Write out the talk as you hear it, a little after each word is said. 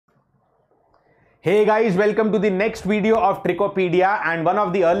Hey guys, welcome to the next video of Trichopedia, and one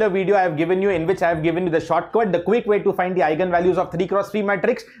of the earlier video I have given you in which I have given you the shortcut, the quick way to find the eigenvalues of 3x3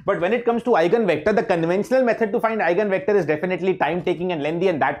 matrix. But when it comes to eigenvector, the conventional method to find eigenvector is definitely time taking and lengthy,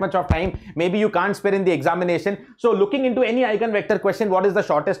 and that much of time maybe you can't spare in the examination. So looking into any eigenvector question, what is the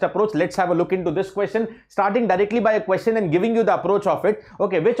shortest approach? Let's have a look into this question, starting directly by a question and giving you the approach of it.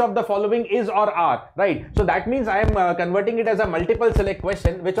 Okay, which of the following is or are, right? So that means I am converting it as a multiple select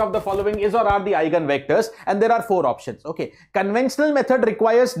question. Which of the following is or are the eigenvectors, and there are four options. Okay, conventional method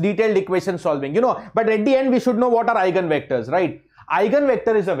requires detailed equation solving, but at the end we should know what are eigenvectors, right?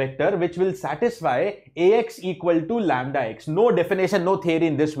 Eigenvector is a vector which will satisfy ax equal to lambda x. No definition, no theory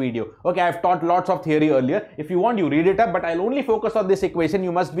in this video. Okay, I have taught lots of theory earlier. If you want, you read it up, but I'll only focus on this equation.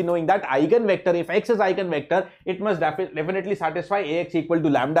 You must be knowing that eigenvector, if x is eigenvector, it must definitely satisfy ax equal to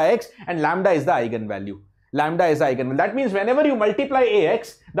lambda x, and lambda is the eigenvalue. Lambda is the eigenvalue. That means whenever you multiply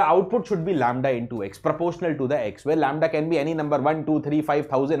ax, the output should be lambda into x, proportional to the x, where lambda can be any number 1, 2, 3, 5,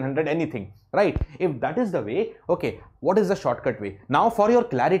 1000, 100, anything, right? If that is the way, okay, what is the shortcut way? Now for your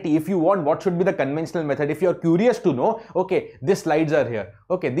clarity, if you want what should be the conventional method, if you are curious to know, okay, these slides are here.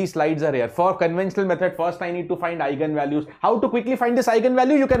 Okay, these slides are here. For conventional method, first I need to find eigenvalues. How to quickly find this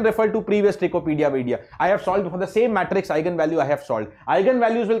eigenvalue? You can refer to previous Trichopedia video. I have solved for the same matrix eigenvalue I have solved.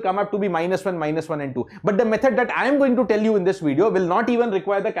 Eigenvalues will come up to be -1, and 2. But the method that I am going to tell you in this video will not even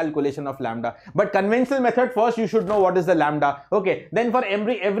require the calculation of lambda. But conventional method, first you should know what is the lambda. Okay, then for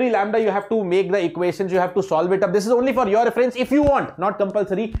every lambda you have to make the equations, you have to solve it up. This is only for your reference. If you want, not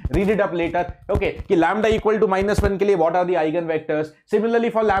compulsory, read it up later. Okay, lambda equal to -1 ke liye, what are the eigenvectors? Similarly,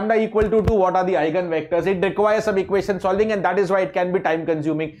 for lambda equal to 2, what are the eigenvectors? It requires some equation solving, and that is why it can be time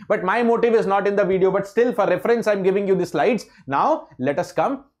consuming. But my motive is not in the video, but still for reference I am giving you the slides. Now let us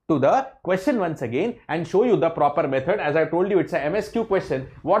come to the question once again and show you the proper method. As I told you, it's a MSQ question.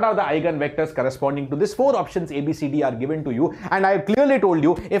 What are the eigenvectors corresponding to this? Four options A, B, C, D are given to you, and I have clearly told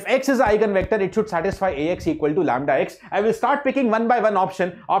you if x is an eigenvector, it should satisfy ax equal to lambda x. I will start picking one by one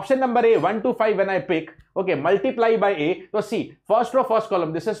option. Option number A, 1 to 5 when I pick. Okay, multiply by A. So see, first row, first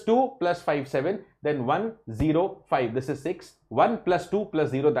column, this is 2 plus 5, 7. Then 1, 0, 5, this is 6. 1 plus 2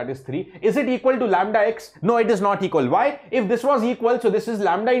 plus 0, that is 3. Is it equal to lambda x? No, it is not equal. Why? If this was equal, so this is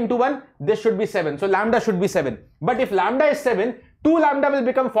lambda into 1, this should be 7. So lambda should be 7. But if lambda is 7, 2 lambda will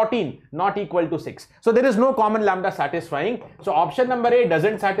become 14, not equal to 6. So there is no common lambda satisfying. So option number A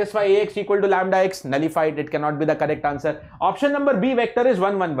doesn't satisfy ax equal to lambda x, nullified, it cannot be the correct answer. Option number B vector is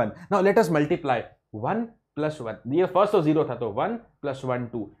 1, 1, 1. Now let us multiply. 1 plus 1. The first was 0 tha, so 1 plus 1,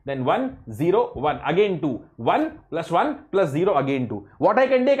 2. Then 1, 0, 1. Again 2. 1 plus 1 plus 0, again 2. What I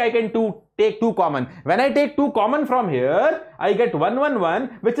can take? I can take 2 common. When I take 2 common from here, I get 1, 1, 1,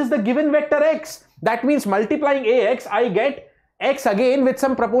 which is the given vector x. That means multiplying ax, I get x again with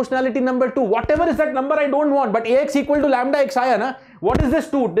some proportionality number 2. Whatever is that number, I don't want. But ax equal to lambda x aaya na? What is this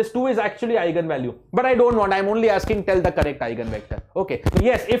 2? This 2 is actually eigenvalue. But I don't want. I am only asking tell the correct eigenvector. Okay. So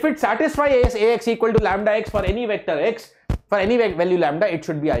yes, if it satisfies ax equal to lambda x for any vector x, for any value lambda, it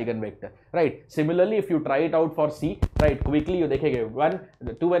should be eigenvector. Right. Similarly, if you try it out for C, right, quickly you dekhenge 1,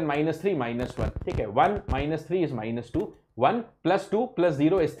 2 and -3, -1. Okay. 1 minus 3 is -2. 1 plus 2 plus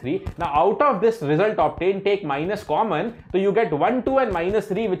 0 is 3. Now out of this result obtained, take minus common, so you get 1, 2 and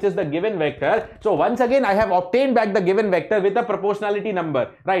 -3, which is the given vector. So once again I have obtained back the given vector with a proportionality number,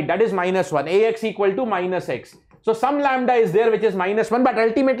 right? That is -1. Ax equal to -x. So some lambda is there which is -1, but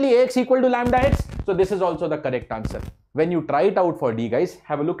ultimately ax equal to lambda x. So this is also the correct answer. When you try it out for D, guys,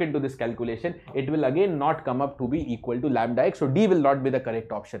 have a look into this calculation. It will again not come up to be equal to lambda x. So D will not be the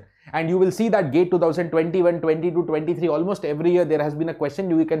correct option. And you will see that GATE 2021, 22, 23, almost every year there has been a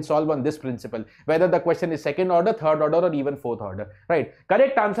question you can solve on this principle. Whether the question is second order, third order, or even fourth order. Right.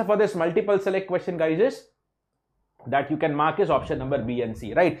 Correct answer for this multiple select question, guys, is that you can mark is option number B and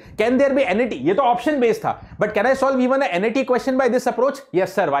C, right? Can there be NAT? Ye to option based tha, but can I solve even a NAT question by this approach?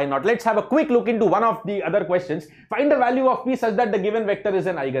 Yes sir, why not? Let's have a quick look into one of the other questions. Find the value of P such that the given vector is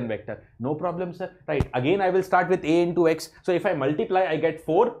an eigenvector. No problem, sir. Right, again I will start with A into X. So if I multiply, I get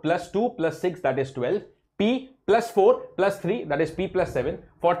 4 plus 2 plus 6, that is 12. P plus 4 plus 3, that is P plus 7.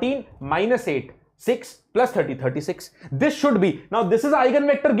 14 minus 8, 6 plus 30, 36. This should be, now this is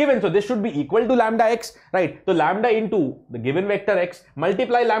eigenvector given, so this should be equal to lambda x, right? So lambda into the given vector x,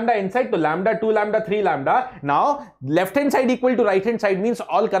 multiply lambda inside, so lambda 2, lambda 3, lambda. Now left hand side equal to right hand side means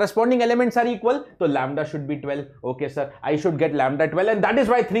all corresponding elements are equal, so lambda should be 12. Okay sir, I should get lambda 12, and that is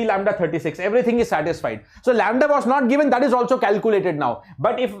why 3 lambda 36, everything is satisfied. So lambda was not given, that is also calculated now.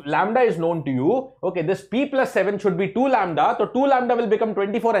 But if lambda is known to you, okay, this P plus 7 should be 2 lambda, so 2 lambda will become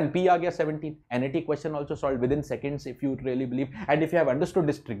 24 and P aa gaya 17. NAT question also solved within seconds if you really believe. And if you have understood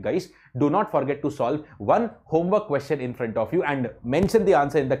this trick, guys, do not forget to solve one homework question in front of you and mention the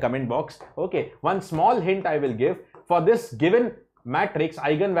answer in the comment box. Okay, one small hint I will give: for this given matrix,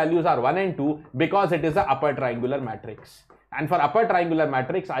 eigenvalues are 1 and 2 because it is an upper triangular matrix. And for upper triangular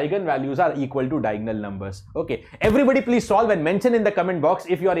matrix, eigenvalues are equal to diagonal numbers. Okay, everybody please solve and mention in the comment box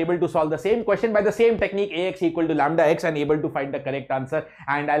if you are able to solve the same question by the same technique, ax equal to lambda x, and able to find the correct answer.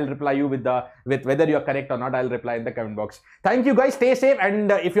 And I'll reply you with whether you are correct or not. I'll reply in the comment box. Thank you guys, stay safe, and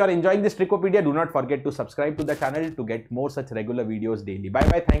if you are enjoying this Trickopedia, do not forget to subscribe to the channel to get more such regular videos daily. Bye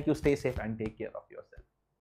bye, thank you, stay safe and take care of yourself.